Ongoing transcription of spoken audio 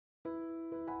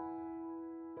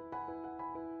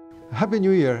Happy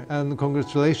New Year and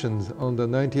congratulations on the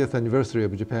 90th anniversary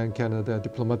of Japan-Canada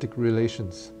diplomatic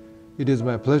relations. It is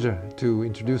my pleasure to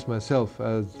introduce myself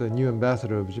as the new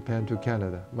ambassador of Japan to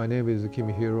Canada. My name is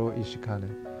Kimihiro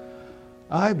Ishikane.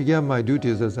 I began my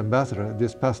duties as ambassador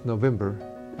this past November,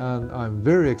 and I'm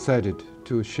very excited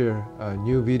to share a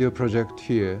new video project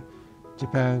here,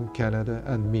 Japan, Canada,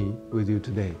 and me, with you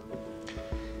today.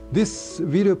 This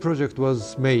video project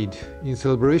was made in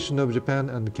celebration of Japan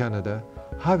and Canada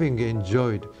having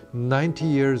enjoyed 90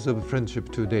 years of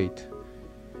friendship to date.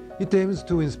 It aims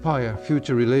to inspire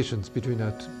future relations between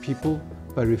our people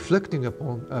by reflecting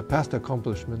upon our past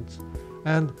accomplishments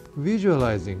and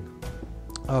visualizing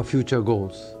our future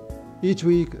goals. Each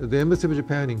week, the Embassy of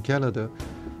Japan in Canada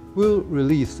will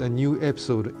release a new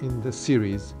episode in the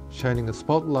series, shining a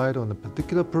spotlight on a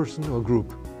particular person or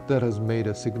group that has made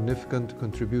a significant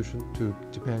contribution to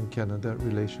Japan-Canada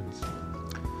relations.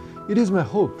 It is my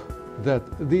hope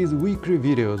that these weekly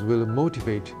videos will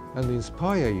motivate and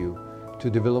inspire you to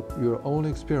develop your own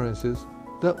experiences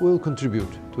that will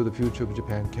contribute to the future of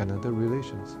Japan-Canada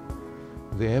relations.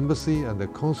 The Embassy and the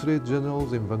Consulate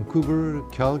Generals in Vancouver,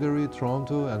 Calgary,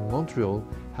 Toronto, and Montreal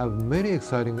have many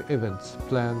exciting events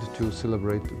planned to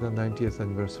celebrate the 90th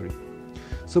anniversary.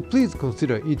 So please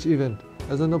consider each event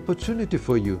as an opportunity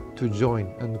for you to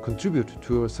join and contribute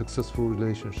to a successful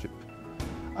relationship.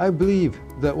 I believe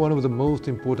that one of the most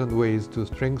important ways to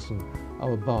strengthen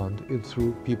our bond is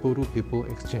through people-to-people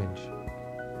exchange.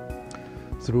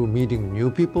 Through meeting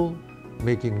new people,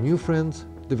 making new friends,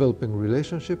 developing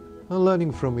relationships, and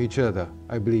learning from each other,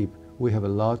 I believe we have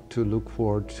a lot to look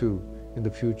forward to in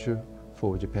the future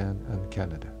for Japan and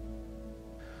Canada.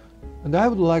 And I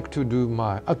would like to do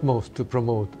my utmost to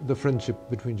promote the friendship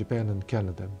between Japan and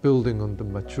Canada, building on the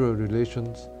mature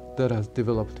relations that has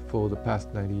developed for the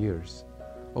past 90 years.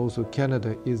 Also,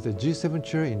 Canada is the G7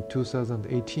 chair in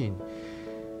 2018,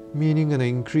 meaning an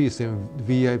increase in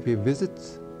VIP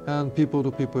visits and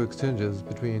people-to-people exchanges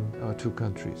between our two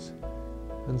countries.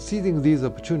 And seizing these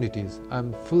opportunities,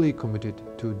 I'm fully committed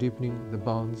to deepening the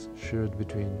bonds shared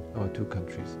between our two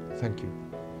countries. Thank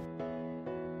you.